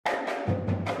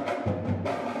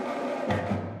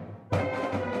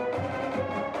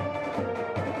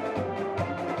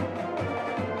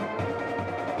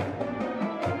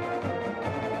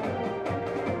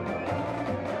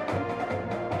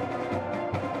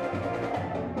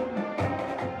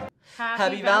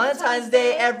Happy Valentine's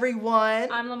Day, everyone.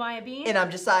 I'm Lamaya Bean. And I'm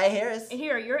Josiah Harris. And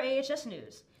here are your AHS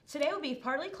news. Today will be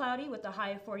partly cloudy with a high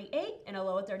of 48 and a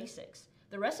low of 36.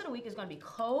 The rest of the week is going to be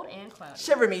cold and cloudy.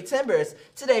 Shiver me timbers.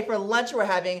 Today for lunch we're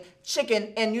having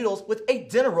chicken and noodles with a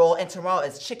dinner roll, and tomorrow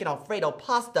is chicken Alfredo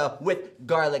pasta with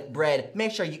garlic bread.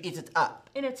 Make sure you eat it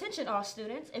up. And attention all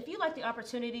students, if you'd like the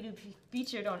opportunity to be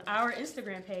featured on our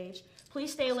Instagram page,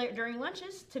 please stay alert during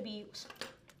lunches to be...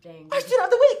 Dang. Our student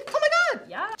of the week! Oh my god!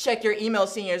 Yeah. Check your email,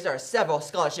 seniors. There are several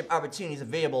scholarship opportunities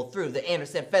available through the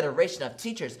Anderson Federation of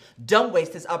Teachers. Don't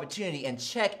waste this opportunity and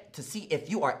check to see if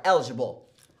you are eligible.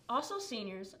 Also,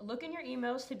 seniors, look in your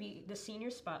emails to be the senior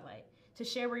spotlight, to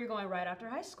share where you're going right after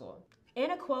high school.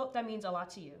 And a quote that means a lot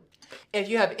to you. If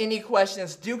you have any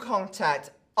questions, do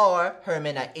contact R.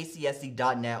 Herman at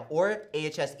acsc.net or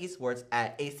AHS Eastwards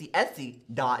at acsc.net.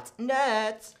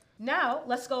 Now,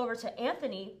 let's go over to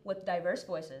Anthony with Diverse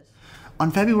Voices.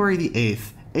 On February the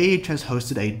 8th, AHS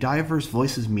hosted a Diverse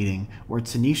Voices meeting where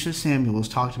Tanisha Samuels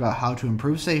talked about how to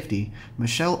improve safety,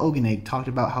 Michelle Oganig talked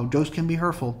about how jokes can be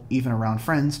hurtful, even around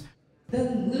friends.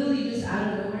 Then literally just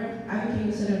out of nowhere, I became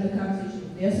the center of the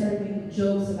conversation. They started making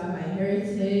jokes about my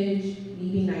heritage, me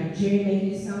being Nigerian,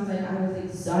 making it sound like I was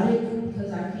exotic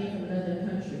because I came from another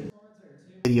country.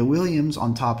 Lydia Williams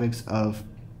on topics of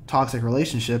toxic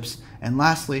relationships, and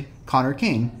lastly, Connor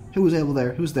King, who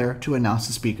was there to announce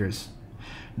the speakers.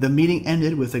 The meeting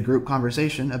ended with a group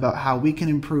conversation about how we can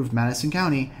improve Madison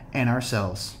County and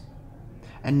ourselves.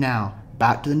 And now,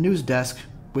 back to the news desk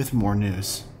with more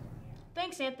news.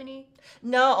 Thanks, Anthony.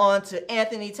 Now on to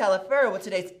Anthony Talaferro with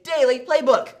today's Daily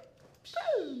Playbook.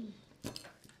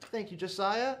 Thank you,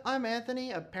 Josiah. I'm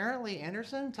Anthony, apparently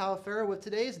Anderson Talaferro with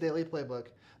today's Daily Playbook.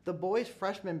 The boys'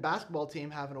 freshman basketball team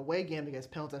have an away game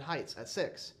against Pendleton Heights at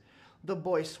 6. The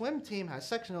boys' swim team has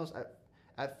sectionals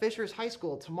at Fishers High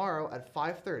School tomorrow at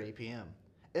 5:30 p.m.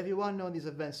 If you want to know when these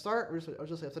events start or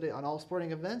just up to date on all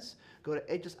sporting events, go to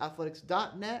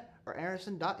hsathletics.net or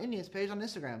anderson.indians page on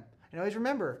Instagram. And always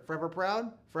remember, forever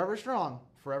proud, forever strong,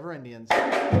 forever Indians.